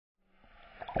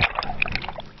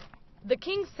The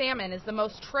king salmon is the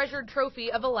most treasured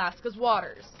trophy of Alaska's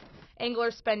waters.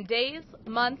 Anglers spend days,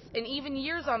 months, and even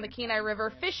years on the Kenai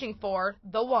River fishing for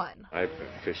the one. I've been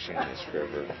fishing this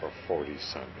river for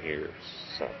 40-some years,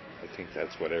 so I think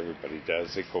that's what everybody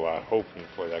does. They go out hoping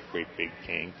for that great big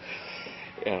king,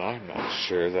 and I'm not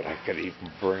sure that I could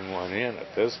even bring one in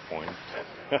at this point.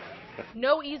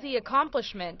 No easy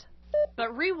accomplishment.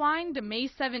 But rewind to May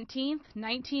 17,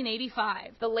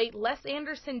 1985. The late Les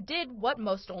Anderson did what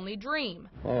most only dream.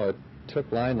 Oh, it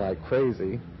took line like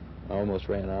crazy. I almost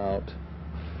ran out,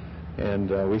 and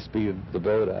we speeded the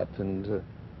boat up, and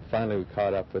finally we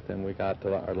caught up with him. We got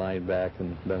our line back,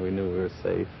 and then we knew we were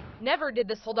safe. Never did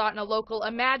the Soldotna local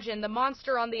imagine the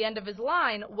monster on the end of his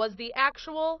line was the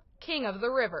actual king of the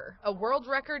river, a world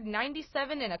record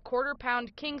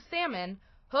 97.25-pound king salmon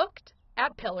hooked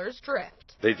at Pillar's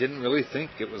Drift. They didn't really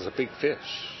think it was a big fish.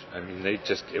 I mean,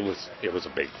 it was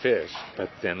a big fish. But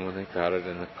then when they got it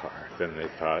in the car, then they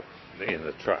thought in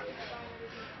the truck.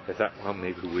 I thought, well,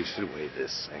 maybe we should weigh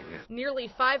this thing.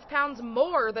 Nearly 5 pounds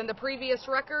more than the previous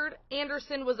record,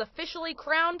 Anderson was officially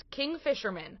crowned King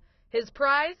Fisherman. His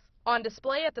prize on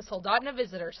display at the Soldotna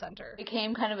Visitor Center. It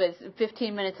came kind of as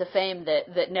 15 minutes of fame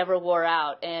that never wore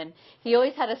out, and he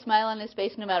always had a smile on his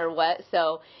face no matter what,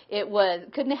 so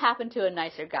couldn't have happened to a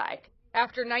nicer guy.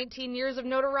 After 19 years of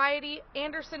notoriety,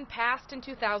 Anderson passed in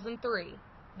 2003.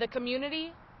 The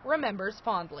community remembers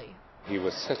fondly. He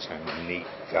was such a neat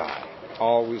guy,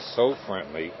 always so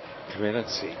friendly. Come in and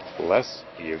see, Les,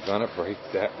 you're going to break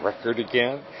that record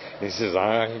again? He says,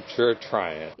 I'm sure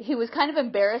trying. He was kind of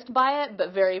embarrassed by it,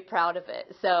 but very proud of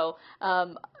it. So,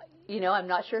 I'm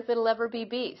not sure if it'll ever be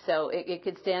beat, so it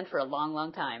could stand for a long,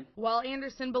 long time. While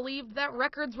Anderson believed that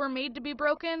records were made to be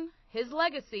broken, his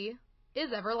legacy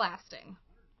is everlasting.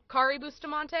 Kari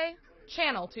Bustamante,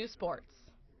 Channel 2 Sports.